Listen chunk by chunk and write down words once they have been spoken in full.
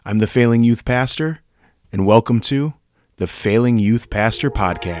I'm the Failing Youth Pastor, and welcome to the Failing Youth Pastor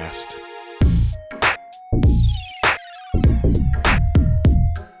Podcast.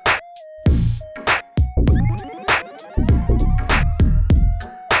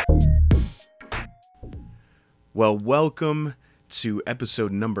 Well, welcome to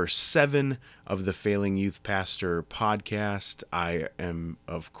episode number 7 of the Failing Youth Pastor Podcast. I am,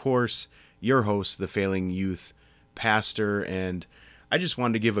 of course, your host, the Failing Youth Pastor, and I just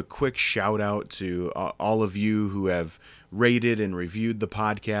wanted to give a quick shout out to all of you who have rated and reviewed the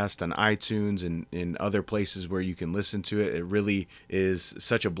podcast on iTunes and in other places where you can listen to it. It really is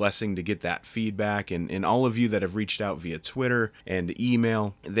such a blessing to get that feedback, and all of you that have reached out via Twitter and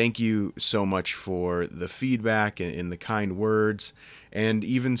email. Thank you so much for the feedback and the kind words and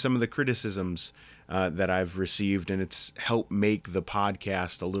even some of the criticisms that I've received, and it's helped make the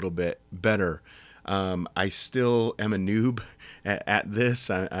podcast a little bit better. I still am a noob at this.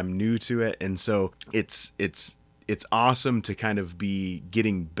 I'm new to it, and so it's awesome to kind of be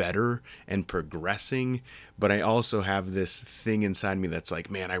getting better and progressing, but I also have this thing inside me that's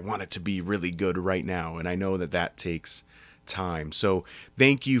like, man, I want it to be really good right now, and I know that takes time. So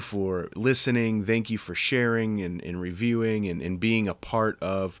thank you for listening. Thank you for sharing and reviewing and being a part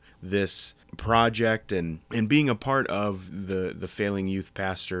of this project and being a part of the Failing Youth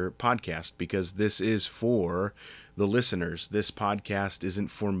Pastor podcast, because this is for the listeners. This podcast isn't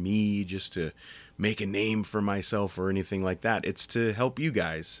for me just to make a name for myself or anything like that. It's to help you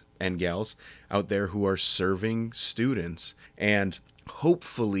guys and gals out there who are serving students, and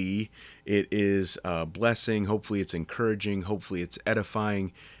hopefully it is a blessing. Hopefully it's encouraging. Hopefully it's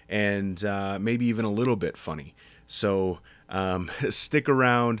edifying, and maybe even a little bit funny. So stick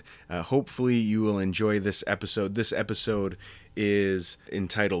around. Hopefully you will enjoy this episode. This episode is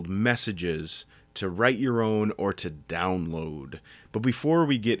entitled Messages to Write Your Own or to Download. But before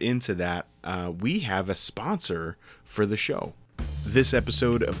we get into that, we have a sponsor for the show. This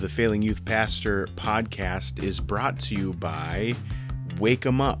episode of the Failing Youth Pastor podcast is brought to you by Wake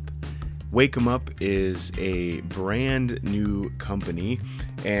 'em Up. Wake 'em Up is a brand new company,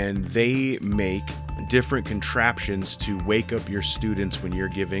 and they make different contraptions to wake up your students when you're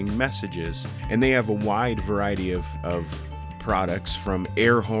giving messages. And they have a wide variety of products, from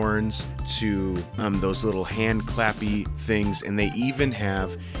air horns to those little hand clappy things, and they even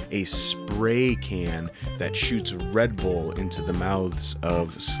have a spray can that shoots Red Bull into the mouths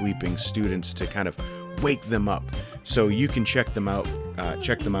of sleeping students to kind of wake them up. So you can check them out at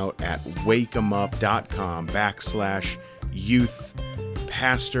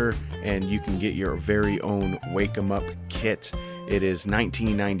wakeemup.com/youthpastor, and you can get your very own Wake 'em Up kit. It is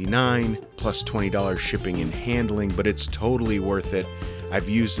 $19.99 plus $20 shipping and handling, but it's totally worth it. I've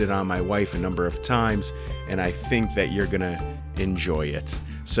used it on my wife a number of times, and I think that you're going to enjoy it.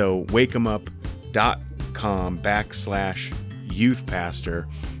 So wakeemup.com/youthpastor,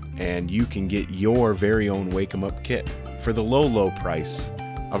 and you can get your very own Wake 'em Up kit for the low price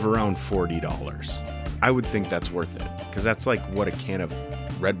of around $40. I would think that's worth it, because that's like what a can of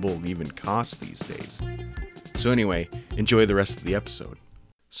Red Bull even costs these days. So anyway, enjoy the rest of the episode.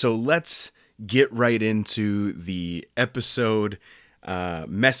 So let's get right into the episode,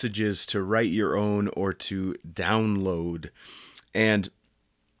 messages to write your own or to download. And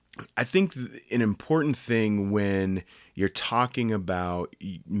I think an important thing when you're talking about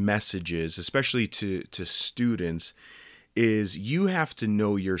messages, especially to students, is you have to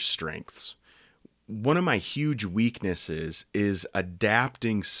know your strengths. One of my huge weaknesses is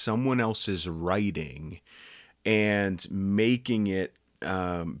adapting someone else's writing and making it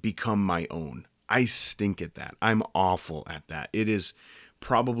become my own. I stink at that. I'm awful at that. It is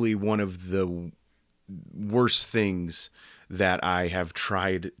probably one of the worst things that I have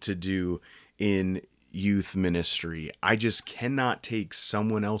tried to do in youth ministry. I just cannot take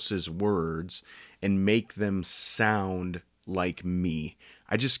someone else's words and make them sound like me.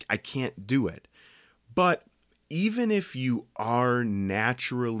 I can't do it. But even if you are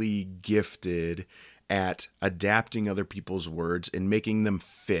naturally gifted at adapting other people's words and making them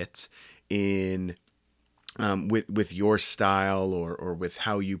fit in with your style or with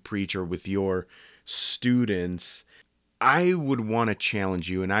how you preach or with your students, I would want to challenge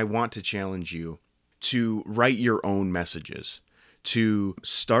you, and I want to challenge you to write your own messages, to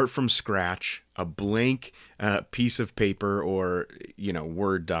start from scratch, a blank piece of paper or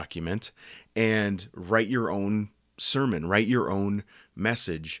Word document, and write your own sermon, write your own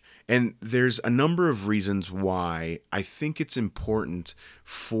message. And there's a number of reasons why I think it's important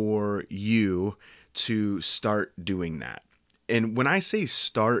for you to start doing that. And when I say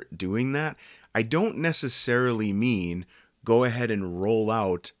start doing that, I don't necessarily mean go ahead and roll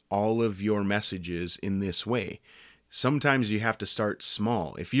out all of your messages in this way. Sometimes you have to start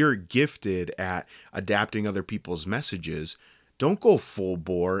small. If you're gifted at adapting other people's messages, don't go full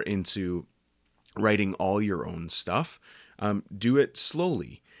bore into writing all your own stuff. Do it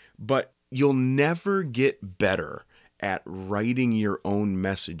slowly. But you'll never get better at writing your own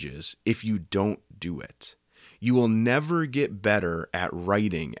messages if you don't do it. You will never get better at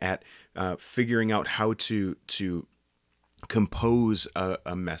writing, at figuring out how to compose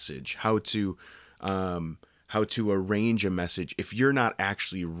a message, how to arrange a message if you're not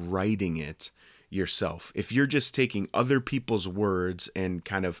actually writing it yourself. If you're just taking other people's words and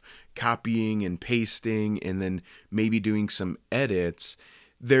kind of copying and pasting and then maybe doing some edits,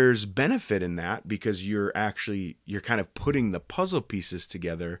 there's benefit in that because you're kind of putting the puzzle pieces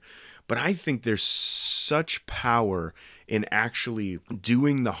together. But I think there's such power in actually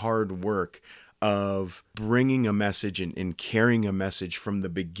doing the hard work of bringing a message and carrying a message from the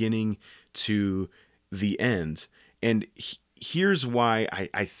beginning to the end. And here's why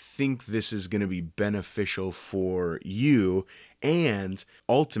I think this is going to be beneficial for you and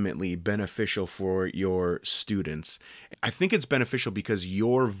ultimately beneficial for your students. I think it's beneficial because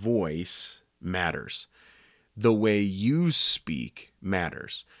your voice matters. The way you speak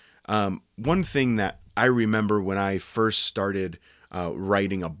matters. One thing that I remember when I first started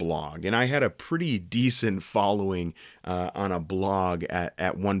writing a blog, and I had a pretty decent following on a blog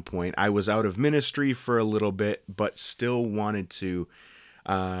at one point. I was out of ministry for a little bit, but still wanted to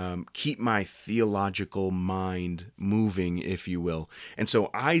keep my theological mind moving, if you will. And so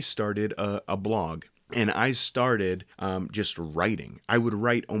I started a blog. And I started just writing. I would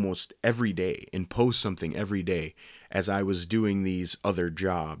write almost every day and post something every day as I was doing these other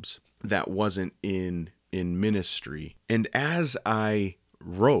jobs that wasn't in ministry. And as I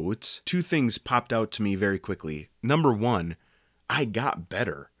wrote, two things popped out to me very quickly. Number one, I got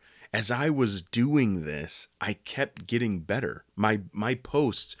better. As I was doing this, I kept getting better. My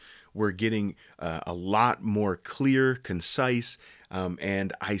posts were getting a lot more clear, concise,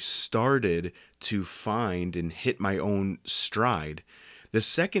 and I started to find and hit my own stride. The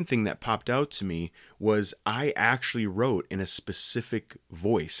second thing that popped out to me was I actually wrote in a specific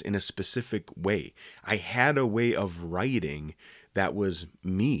voice, in a specific way. I had a way of writing that was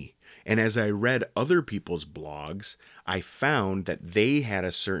me. And as I read other people's blogs, I found that they had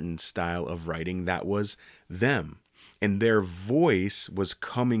a certain style of writing that was them. And their voice was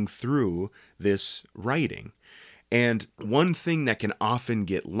coming through this writing. And one thing that can often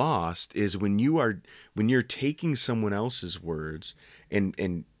get lost is when you're taking someone else's words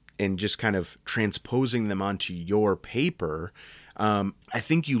and just kind of transposing them onto your paper, I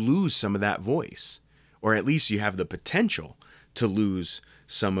think you lose some of that voice, or at least you have the potential to lose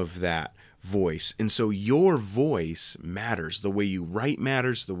some of that voice. And so your voice matters. The way you write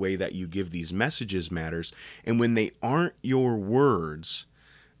matters. The way that you give these messages matters. And when they aren't your words,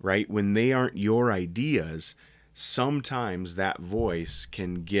 right? When they aren't your ideas, sometimes that voice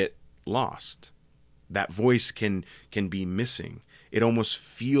can get lost. That voice can be missing. It almost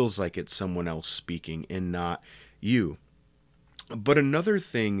feels like it's someone else speaking and not you. But another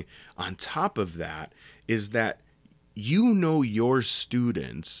thing on top of that is that you know your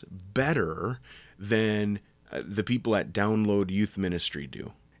students better than the people at Download Youth Ministry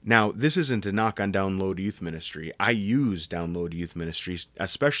do. Now, this isn't a knock on Download Youth Ministry. I use Download Youth Ministry,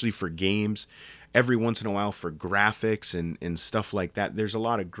 especially for games, every once in a while for graphics and stuff like that. There's a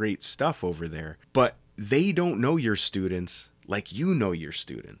lot of great stuff over there. But they don't know your students like you know your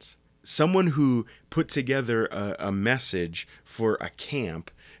students. Someone who put together a message for a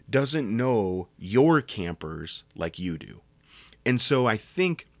camp doesn't know your campers like you do. And so I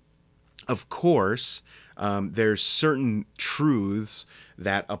think, of course, there's certain truths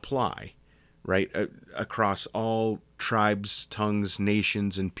that apply, right, across all tribes, tongues,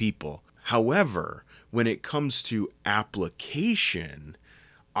 nations, and people. However, when it comes to application,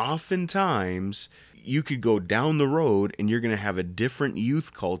 oftentimes you could go down the road and you're going to have a different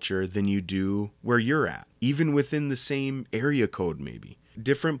youth culture than you do where you're at, even within the same area code maybe.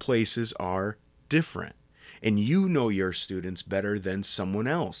 Different places are different, and you know your students better than someone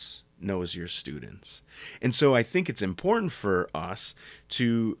else knows your students. And so I think it's important for us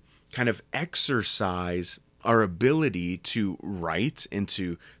to kind of exercise our ability to write and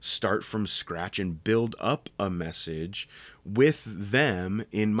to start from scratch and build up a message with them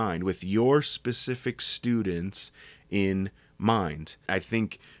in mind, with your specific students in mind. I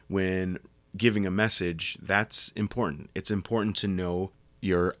think when giving a message, that's important. It's important to know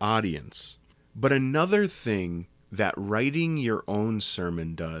your audience. But another thing that writing your own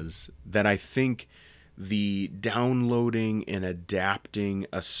sermon does that I think the downloading and adapting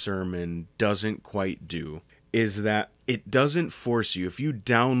a sermon doesn't quite do is that it doesn't force you. If you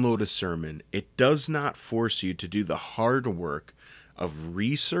download a sermon, it does not force you to do the hard work of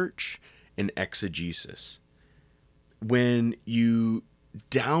research and exegesis. When you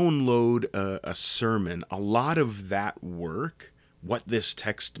download a sermon, a lot of that work, what this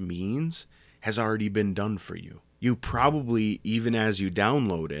text means, has already been done for you. You probably, even as you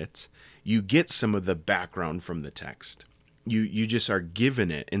download it, you get some of the background from the text. You just are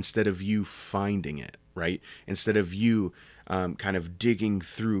given it instead of you finding it, right? Instead of you kind of digging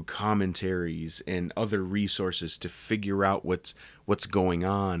through commentaries and other resources to figure out what's going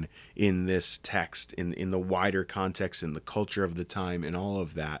on in this text, in the wider context, in the culture of the time, and all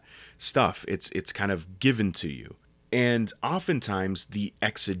of that stuff. It's kind of given to you. And oftentimes the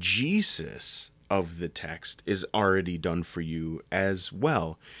exegesis of the text is already done for you as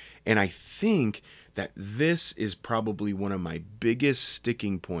well. And I think that this is probably one of my biggest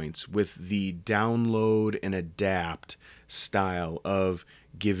sticking points with the download and adapt style of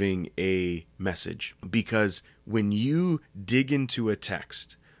giving a message. Because when you dig into a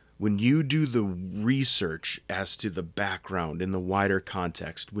text, when you do the research as to the background in the wider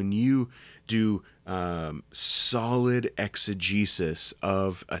context, when you do solid exegesis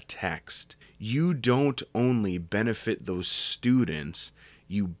of a text, you don't only benefit those students,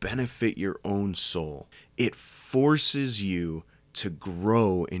 you benefit your own soul. It forces you to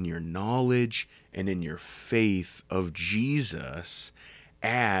grow in your knowledge and in your faith of Jesus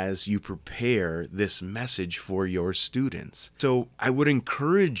as you prepare this message for your students. So I would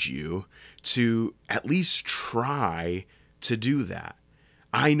encourage you to at least try to do that.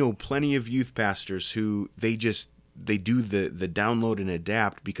 I know plenty of youth pastors who they do the download and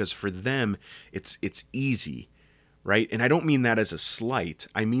adapt because for them it's easy, right? And I don't mean that as a slight.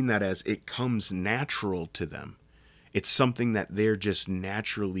 I mean that as it comes natural to them. It's something that they're just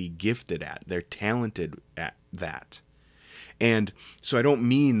naturally gifted at. They're talented at that. And so I don't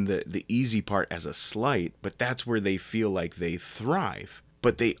mean the easy part as a slight, but that's where they feel like they thrive.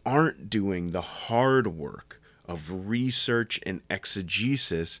 But they aren't doing the hard work of research and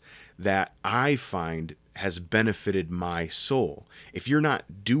exegesis that I find has benefited my soul. If you're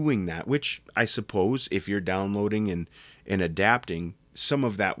not doing that, which I suppose if you're downloading and adapting, some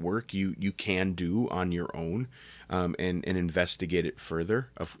of that work you can do on your own and investigate it further,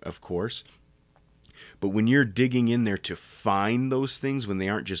 of course. But when you're digging in there to find those things, when they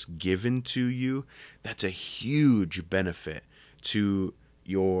aren't just given to you, that's a huge benefit to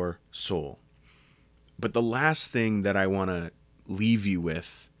your soul. But the last thing that I want to leave you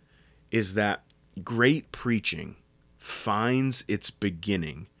with is that great preaching finds its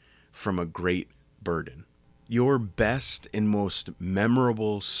beginning from a great burden. Your best and most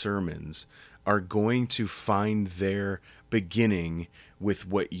memorable sermons are going to find their beginning with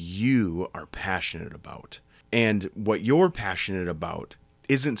what you are passionate about. And what you're passionate about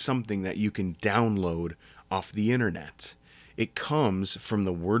isn't something that you can download off the internet. It comes from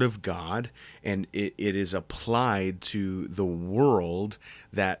the Word of God, and it is applied to the world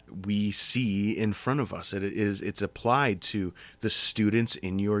that we see in front of us. It's applied to the students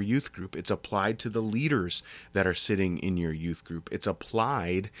in your youth group. It's applied to the leaders that are sitting in your youth group. It's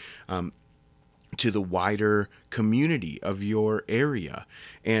applied to the wider community of your area.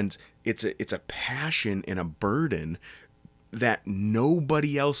 And it's a passion and a burden that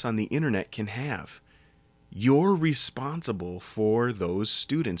nobody else on the internet can have. You're responsible for those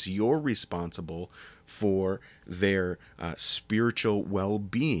students. You're responsible for their spiritual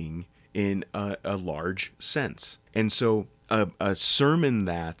well-being in a large sense. And so a sermon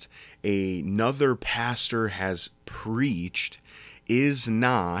that another pastor has preached is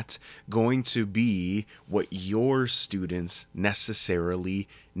not going to be what your students necessarily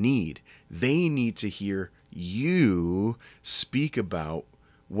need. They need to hear you speak about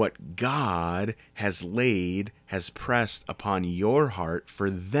what God has pressed upon your heart for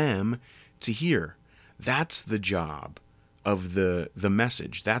them to hear. That's the job of the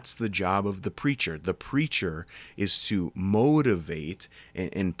message. That's the job of the preacher. The preacher is to motivate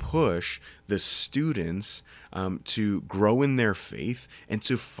and push the students to grow in their faith and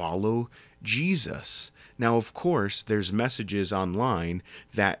to follow Jesus. Now, of course, there's messages online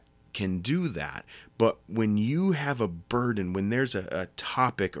that can do that. But when you have a burden, when there's a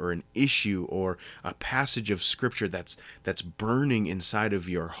topic or an issue or a passage of scripture that's burning inside of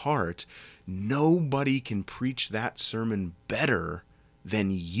your heart, nobody can preach that sermon better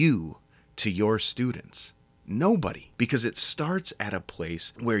than you to your students. Nobody. Because it starts at a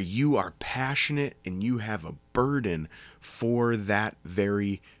place where you are passionate and you have a burden for that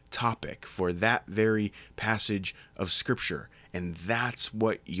very topic, for that very passage of Scripture. And that's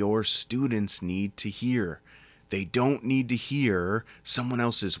what your students need to hear. They don't need to hear someone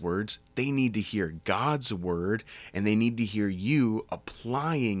else's words. They need to hear God's word, and they need to hear you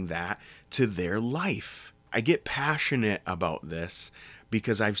applying that to their life. I get passionate about this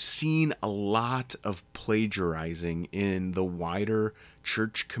because I've seen a lot of plagiarizing in the wider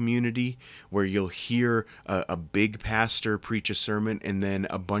church community, where you'll hear a big pastor preach a sermon and then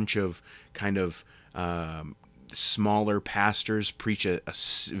a bunch of kind of smaller pastors preach a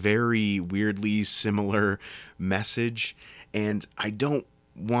very weirdly similar message. And I don't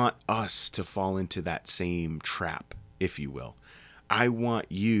want us to fall into that same trap, if you will. I want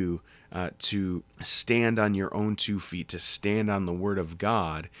you to stand on your own 2 feet, to stand on the Word of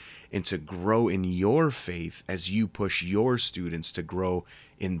God, and to grow in your faith as you push your students to grow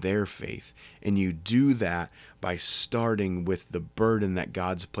in their faith. And you do that by starting with the burden that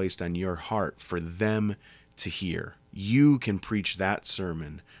God's placed on your heart for them to hear. You can preach that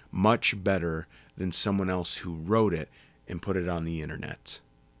sermon much better than someone else who wrote it and put it on the internet,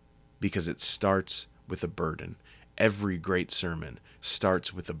 because it starts with a burden. Every great sermon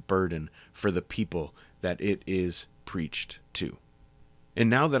starts with a burden for the people that it is preached to. And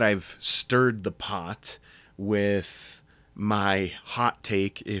now that I've stirred the pot with my hot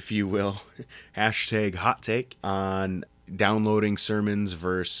take, if you will, hashtag hot take, on downloading sermons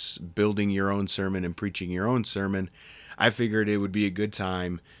versus building your own sermon and preaching your own sermon, I figured it would be a good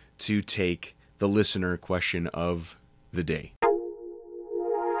time to take the listener question of the day.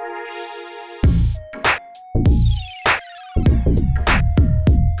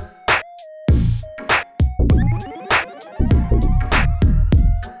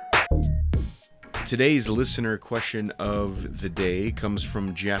 Today's listener question of the day comes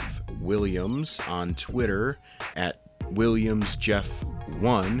from Jeff Williams on Twitter at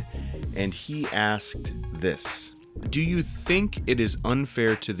WilliamsJeff1, and he asked this: do you think it is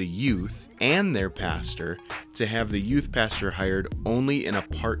unfair to the youth and their pastor to have the youth pastor hired only in a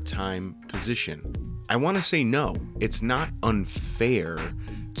part-time position? I want to say no. It's not unfair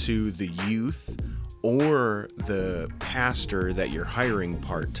to the youth or the pastor that you're hiring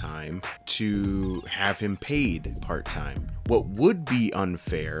part-time to have him paid part-time. What would be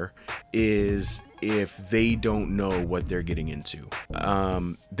unfair is if they don't know what they're getting into.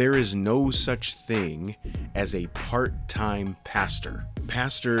 There is no such thing as a part-time pastor.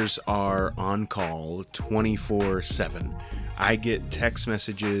 Pastors are on call 24/7. I get text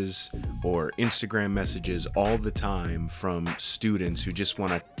messages or Instagram messages all the time from students who just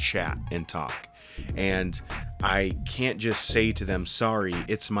want to chat and talk. And I can't just say to them, sorry,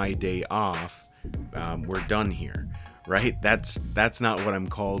 it's my day off. We're done here. Right? That's not what I'm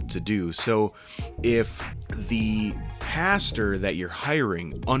called to do. So if the pastor that you're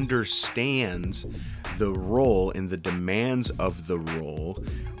hiring understands the role and the demands of the role,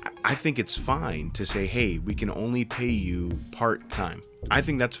 I think it's fine to say, hey, we can only pay you part-time. I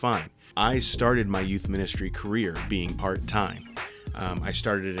think that's fine. I started my youth ministry career being part-time. I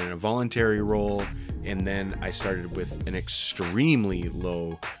started in a voluntary role, and then I started with an extremely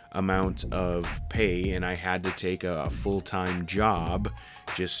low amount of pay, and I had to take a full-time job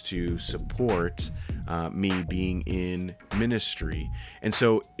just to support me being in ministry. And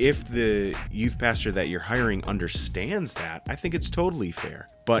so if the youth pastor that you're hiring understands that, I think it's totally fair.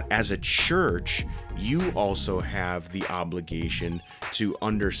 But as a church, you also have the obligation to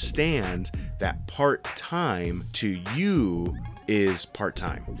understand that part-time to you is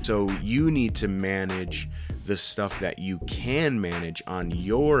part-time. So you need to manage the stuff that you can manage on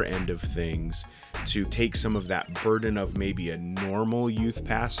your end of things to take some of that burden of maybe a normal youth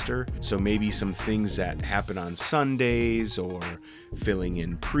pastor. So maybe some things that happen on Sundays, or filling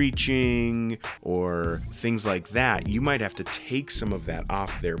in preaching, or things like that. You might have to take some of that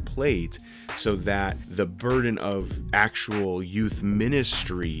off their plate so that the burden of actual youth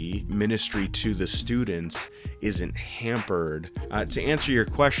ministry to the students isn't hampered. To answer your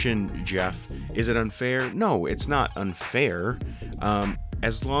question, Jeff, is it unfair? No, it's not unfair.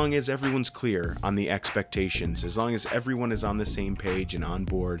 As long as everyone's clear on the expectations, as long as everyone is on the same page and on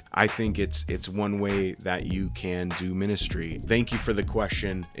board, I think it's one way that you can do ministry. Thank you for the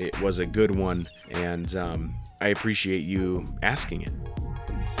question. It was a good one, and I appreciate you asking it.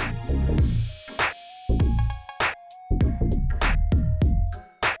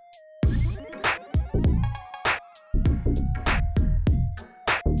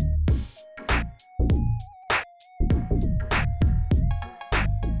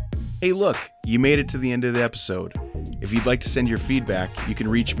 Hey, look, you made it to the end of the episode. If you'd like to send your feedback, you can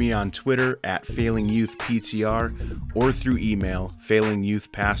reach me on Twitter at FailingYouthPTR or through email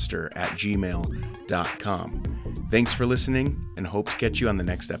failingyouthpastor@gmail.com. Thanks for listening and hope to catch you on the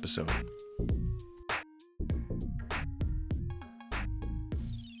next episode.